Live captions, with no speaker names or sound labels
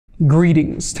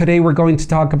Greetings. Today we're going to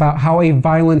talk about how a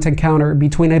violent encounter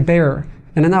between a bear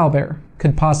and an owlbear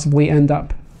could possibly end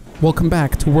up. Welcome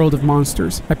back to World of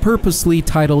Monsters. I purposely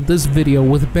titled this video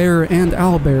with bear and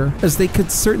owlbear as they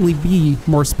could certainly be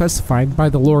more specified by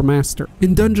the lore master.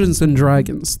 In Dungeons &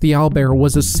 Dragons, the owlbear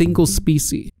was a single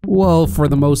species. Well, for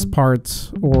the most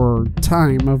part, or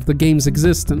time of the game's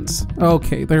existence.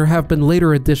 Okay, there have been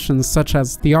later additions such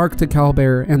as the Arctic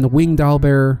owlbear and the winged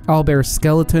owlbear, owlbear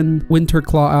skeleton,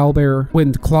 winterclaw owlbear,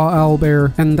 windclaw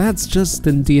owlbear, and that's just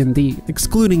in D&D,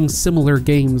 excluding similar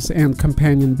games and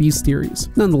companion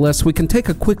bestiaries. Nonetheless, we can take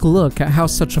a quick look at how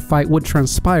such a fight would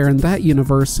transpire in that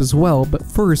universe as well, but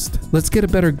first, let's get a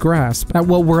better grasp at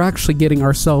what we're actually getting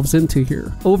ourselves into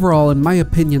here. Overall, in my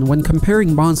opinion, when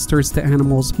comparing monsters to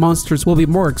animals, monsters will be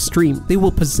more extreme. They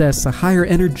will possess a higher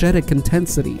energetic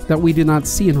intensity that we do not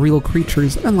see in real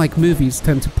creatures, unlike movies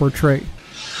tend to portray.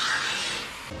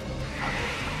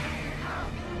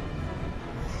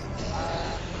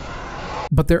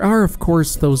 But there are of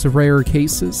course those rare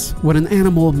cases when an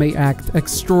animal may act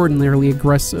extraordinarily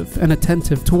aggressive and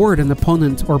attentive toward an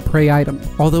opponent or prey item,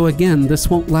 although again this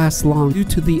won't last long due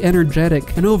to the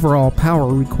energetic and overall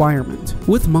power requirement.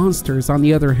 With monsters, on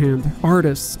the other hand,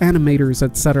 artists, animators,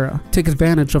 etc. take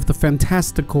advantage of the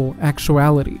fantastical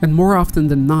actuality and more often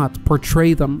than not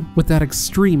portray them with that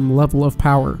extreme level of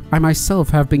power. I myself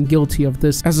have been guilty of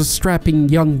this as a strapping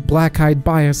young black-eyed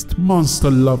biased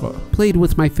monster lover. Played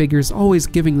with my figures always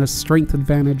giving the strength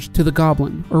advantage to the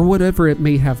goblin, or whatever it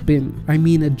may have been. I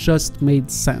mean, it just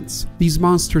made sense. These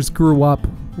monsters grew up,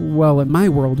 well, in my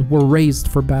world, were raised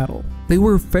for battle. They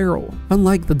were feral,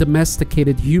 unlike the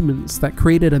domesticated humans that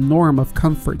created a norm of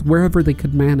comfort wherever they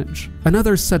could manage.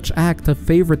 Another such act of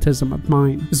favoritism of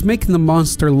mine is making the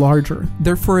monster larger.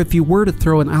 Therefore, if you were to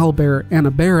throw an owlbear and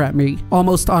a bear at me,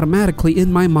 almost automatically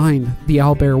in my mind, the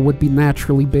owlbear would be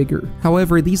naturally bigger.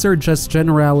 However, these are just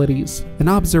generalities, an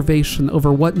observation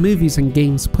over what movies and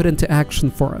games put into action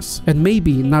for us, and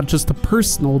maybe not just a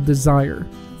personal desire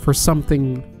for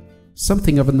something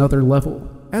of another level.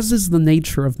 As is the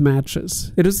nature of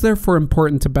matches, it is therefore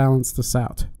important to balance this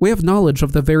out. We have knowledge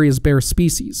of the various bear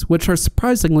species, which are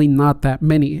surprisingly not that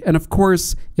many, and of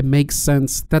course, it makes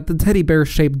sense that the teddy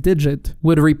bear-shaped digit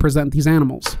would represent these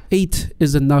animals. 8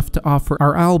 is enough to offer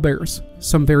our owlbears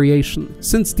some variation.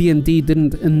 Since D&D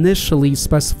didn't initially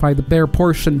specify the bear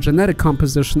portion genetic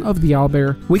composition of the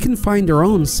owlbear, we can find our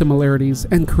own similarities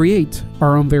and create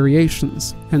our own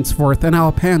variations. Henceforth, an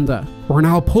owl panda or an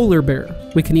owl polar bear.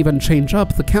 We can even change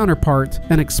up the counterpart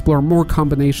and explore more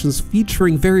combinations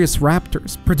featuring various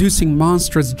raptors, producing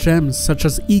monstrous gems such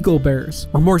as eagle bears,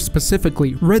 or more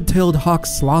specifically, red-tailed hawk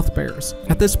sloth bears.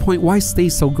 At this point, why stay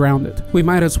so grounded? We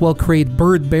might as well create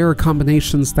bird-bear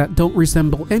combinations that don't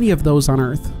resemble any of those on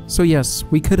Earth. So yes,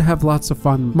 we could have lots of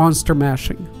fun monster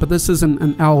mashing, but this isn't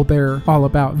an owlbear all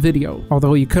about video,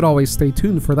 although you could always stay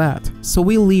tuned for that. So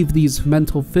we'll leave these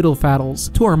mental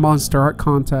fiddle-faddles to our monster art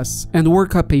contests and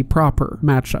work up a proper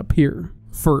matchup here.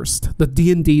 First, the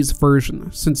D&D's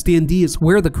version, since D&D is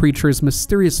where the creature's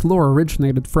mysterious lore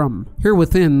originated from. Here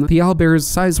within, the owlbear's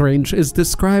size range is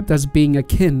described as being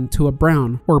akin to a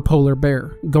brown or polar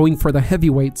bear. Going for the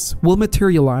heavyweights will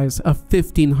materialize a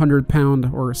 1,500 pound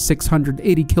or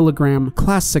 680 kilogram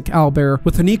classic owlbear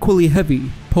with an equally heavy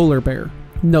polar bear.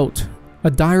 Note, a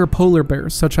dire polar bear,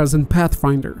 such as in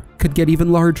Pathfinder, could get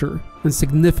even larger and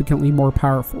significantly more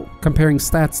powerful. Comparing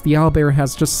stats, the owlbear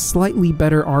has just slightly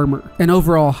better armor and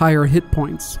overall higher hit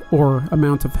points or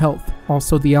amount of health.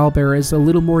 Also, the owlbear is a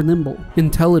little more nimble,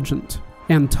 intelligent,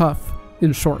 and tough.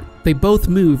 In short, they both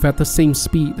move at the same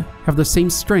speed, have the same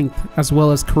strength as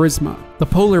well as charisma. The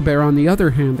polar bear, on the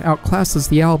other hand, outclasses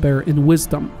the owlbear in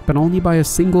wisdom, but only by a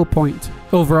single point.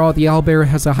 Overall, the owlbear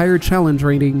has a higher challenge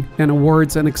rating and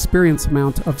awards an experience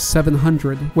amount of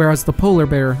 700, whereas the polar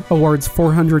bear awards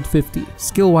 450.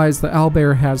 Skill-wise, the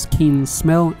owlbear has keen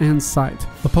smell and sight.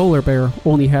 The polar bear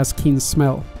only has keen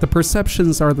smell. The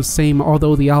perceptions are the same,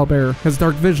 although the owlbear has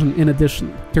dark vision in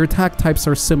addition. Their attack types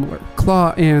are similar,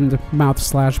 claw and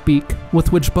mouth/beak,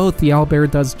 with which both the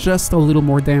owlbear does just a little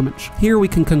more damage. Here we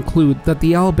can conclude that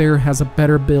the owlbear has a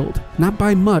better build, not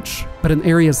by much, but in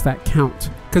areas that count.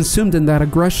 Consumed in that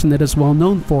aggression it is well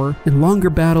known for, in longer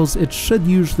battles it should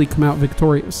usually come out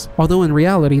victorious, although in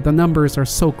reality the numbers are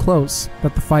so close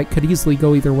that the fight could easily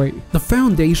go either way. The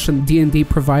foundation D&D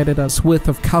provided us with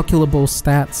of calculable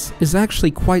stats is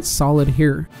actually quite solid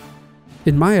here.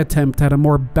 In my attempt at a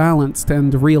more balanced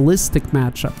and realistic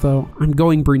matchup though, I'm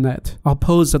going brunette. I'll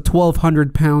pose a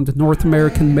 1,200 pound North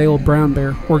American male brown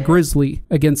bear or grizzly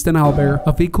against an owlbear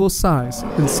of equal size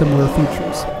and similar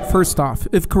features. First off,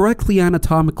 if correctly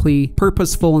anatomically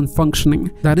purposeful and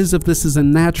functioning, that is if this is a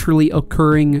naturally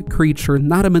occurring creature,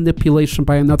 not a manipulation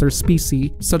by another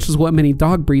species, such as what many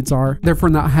dog breeds are, therefore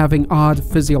not having odd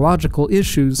physiological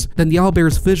issues, then the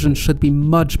owlbear's vision should be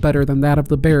much better than that of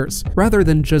the bear's, rather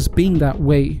than just being that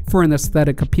way for an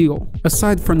aesthetic appeal.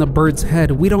 Aside from the bird's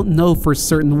head, we don't know for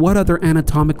certain what other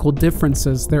anatomical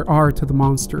differences there are to the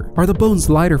monster. Are the bones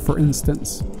lighter, for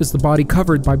instance? Is the body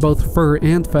covered by both fur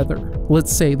and feather?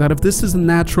 Let's say that if this is a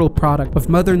natural product of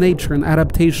Mother Nature and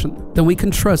adaptation, then we can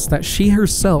trust that she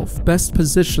herself best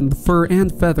positioned the fur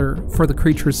and feather for the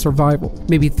creature's survival.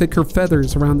 Maybe thicker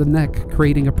feathers around the neck,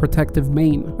 creating a protective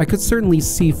mane. I could certainly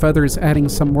see feathers adding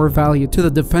some more value to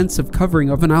the defensive covering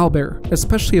of an owlbear,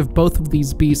 especially if both of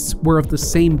these beasts were of the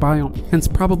same biome, hence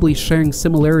probably sharing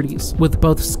similarities with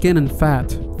both skin and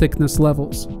fat thickness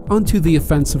levels. Onto the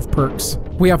offensive perks.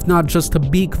 We have not just a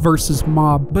beak versus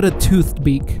mob, but a toothed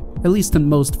beak, at least in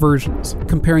most versions.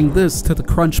 Comparing this to the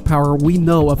crunch power we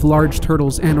know of large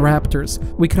turtles and raptors,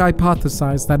 we could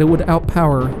hypothesize that it would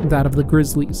outpower that of the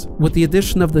grizzlies. With the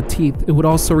addition of the teeth, it would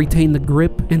also retain the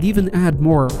grip and even add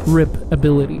more rip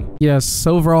ability. Yes,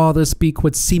 overall this beak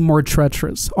would seem more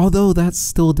treacherous, although that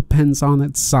still depends on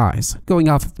its size. Going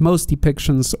off of most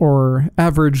depictions, or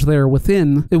average there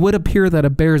within, it would appear that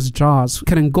a bear's jaws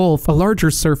can engulf a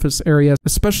larger surface area,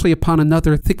 especially upon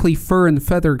another thickly fur and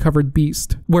feather covered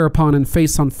beast, whereupon in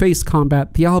face-on-face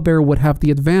combat, the owlbear would have the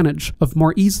advantage of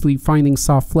more easily finding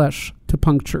soft flesh to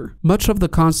puncture. Much of the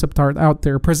concept art out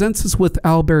there presents us with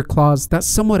owlbear claws that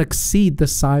somewhat exceed the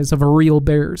size of a real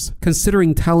bear's.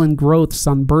 Considering talon growths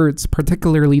on birds,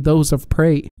 particularly those of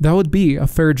prey, that would be a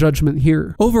fair judgment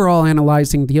here. Overall,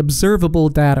 analyzing the observable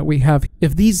data we have,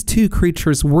 if these two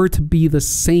creatures were to be the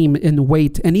same in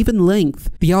weight and even length,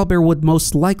 the owlbear would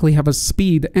most likely have a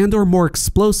speed and or more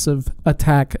explosive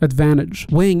attack advantage,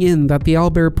 weighing in that the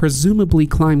owlbear presumably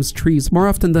climbs trees more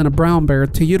often than a brown bear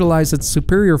to utilize its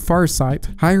superior farsight.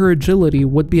 Higher agility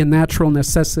would be a natural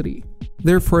necessity.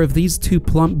 Therefore, if these two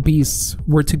plump beasts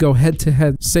were to go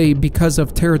head-to-head, say because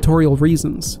of territorial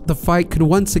reasons, the fight could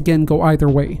once again go either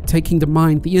way, taking to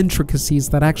mind the intricacies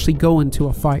that actually go into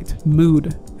a fight.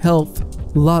 Mood,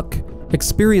 health, luck,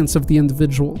 experience of the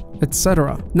individual,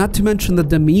 etc. Not to mention the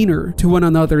demeanor to one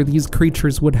another these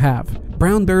creatures would have.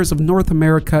 Brown bears of North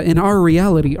America in our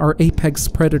reality are apex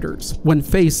predators. When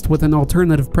faced with an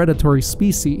alternative predatory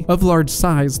species of large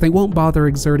size, they won't bother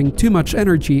exerting too much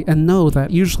energy and know that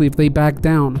usually if they back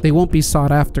down, they won't be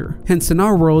sought after. Hence, in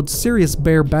our world, serious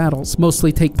bear battles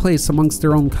mostly take place amongst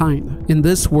their own kind. In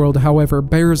this world, however,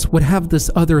 bears would have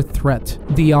this other threat,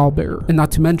 the owlbear, and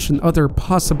not to mention other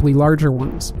possibly larger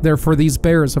ones. Therefore, these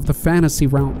bears of the fantasy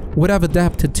realm would have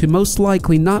adapted to most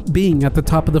likely not being at the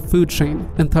top of the food chain,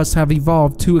 and thus have evolved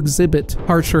to exhibit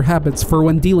harsher habits for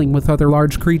when dealing with other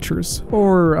large creatures,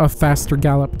 or a faster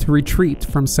gallop to retreat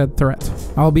from said threat.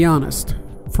 I'll be honest,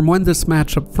 from when this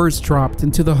matchup first dropped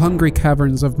into the hungry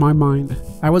caverns of my mind,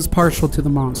 I was partial to the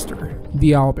monster,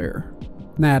 the owlbear,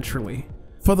 naturally,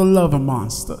 for the love of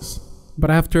monsters. But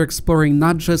after exploring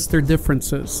not just their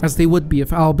differences, as they would be if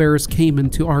owlbears came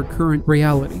into our current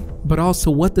reality, but also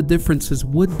what the differences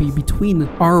would be between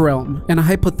our realm and a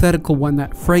hypothetical one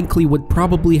that frankly would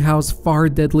probably house far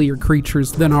deadlier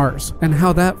creatures than ours, and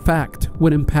how that fact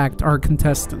would impact our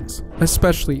contestants,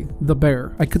 especially the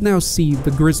bear. I could now see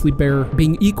the grizzly bear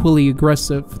being equally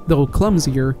aggressive, though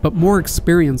clumsier, but more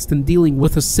experienced in dealing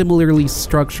with a similarly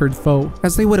structured foe,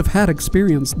 as they would have had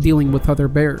experience dealing with other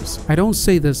bears. I don't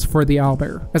say this for the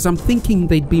owlbear, as I'm thinking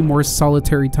they'd be more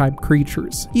solitary type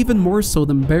creatures, even more so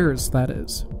than bears, that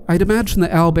is. I'd imagine the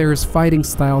owlbear's fighting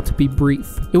style to be brief.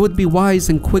 It would be wise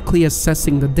in quickly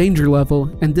assessing the danger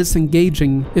level and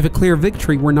disengaging if a clear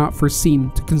victory were not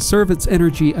foreseen, to conserve its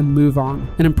energy and move on,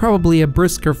 and in probably a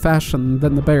brisker fashion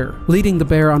than the bear, leading the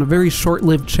bear on a very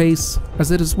short-lived chase,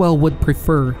 as it as well would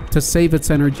prefer to save its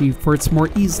energy for its more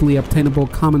easily obtainable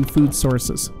common food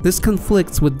sources. This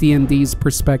conflicts with D&D's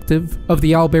perspective of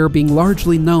the owlbear being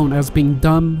largely known as being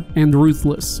dumb and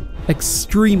ruthless,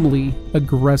 extremely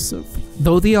aggressive.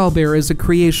 Though the owlbear is a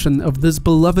creation of this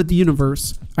beloved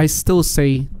universe, I still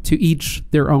say to each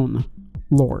their own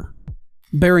lore.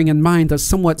 Bearing in mind a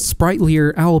somewhat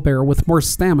sprightlier owlbear with more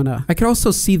stamina, I could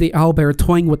also see the owlbear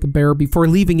toying with the bear before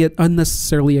leaving it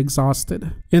unnecessarily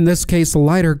exhausted. In this case, a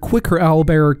lighter, quicker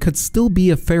owlbear could still be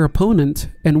a fair opponent,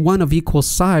 and one of equal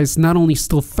size, not only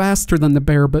still faster than the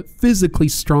bear but physically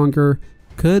stronger,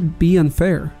 could be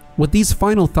unfair. With these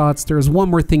final thoughts, there is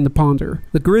one more thing to ponder.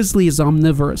 The grizzly is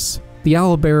omnivorous. The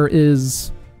owlbear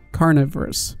is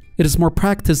carnivorous. It is more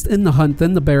practiced in the hunt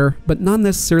than the bear, but not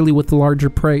necessarily with the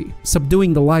larger prey.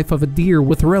 Subduing the life of a deer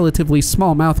with relatively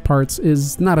small mouthparts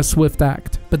is not a swift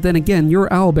act. But then again, your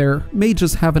owlbear may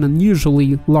just have an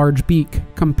unusually large beak,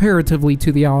 comparatively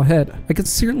to the owlhead. I could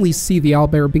certainly see the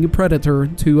owlbear being a predator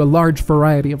to a large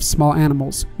variety of small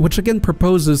animals, which again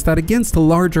proposes that against a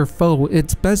larger foe,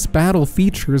 its best battle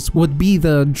features would be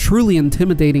the truly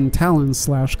intimidating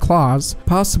talons/claws,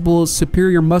 possible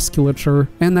superior musculature,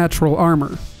 and natural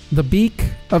armor. The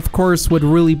beak, of course, would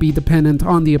really be dependent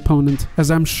on the opponent,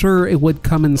 as I'm sure it would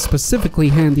come in specifically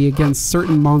handy against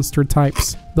certain monster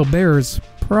types, though bears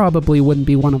probably wouldn't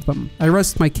be one of them. I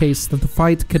rest my case that the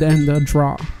fight could end a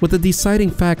draw, with the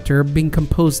deciding factor being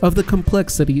composed of the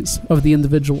complexities of the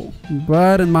individual.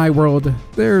 But in my world,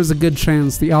 there's a good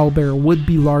chance the owlbear would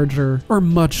be larger or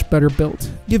much better built,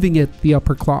 giving it the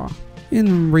upper claw.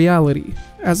 In reality,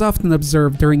 as often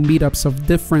observed during meetups of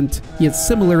different, yet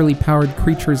similarly powered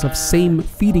creatures of same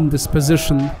feeding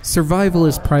disposition, survival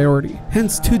is priority.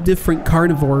 Hence, two different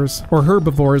carnivores or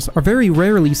herbivores are very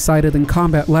rarely sighted in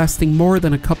combat lasting more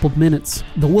than a couple minutes.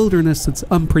 The wilderness is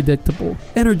unpredictable.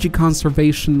 Energy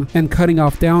conservation and cutting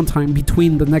off downtime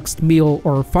between the next meal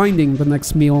or finding the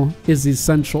next meal is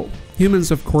essential.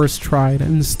 Humans, of course, tried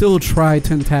and still try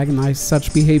to antagonize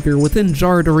such behavior within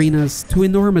jarred arenas to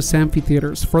enormous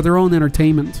amphitheaters for their own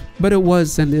entertainment, but it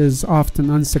was and is often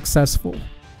unsuccessful.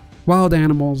 Wild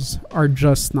animals are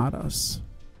just not us.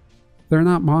 They're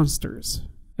not monsters,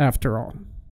 after all.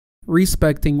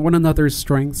 Respecting one another's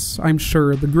strengths, I'm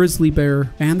sure the grizzly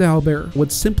bear and owlbear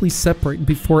would simply separate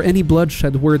before any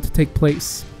bloodshed were to take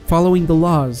place, following the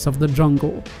laws of the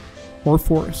jungle or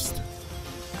forest.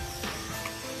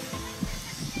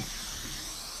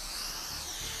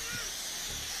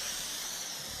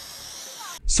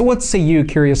 So what say you,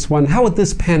 curious one? How would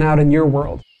this pan out in your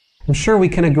world? I'm sure we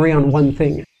can agree on one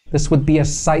thing. This would be a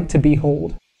sight to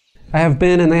behold. I have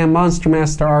been and am Monster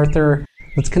Master Arthur.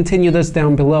 Let's continue this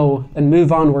down below and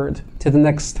move onward to the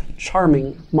next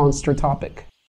charming monster topic.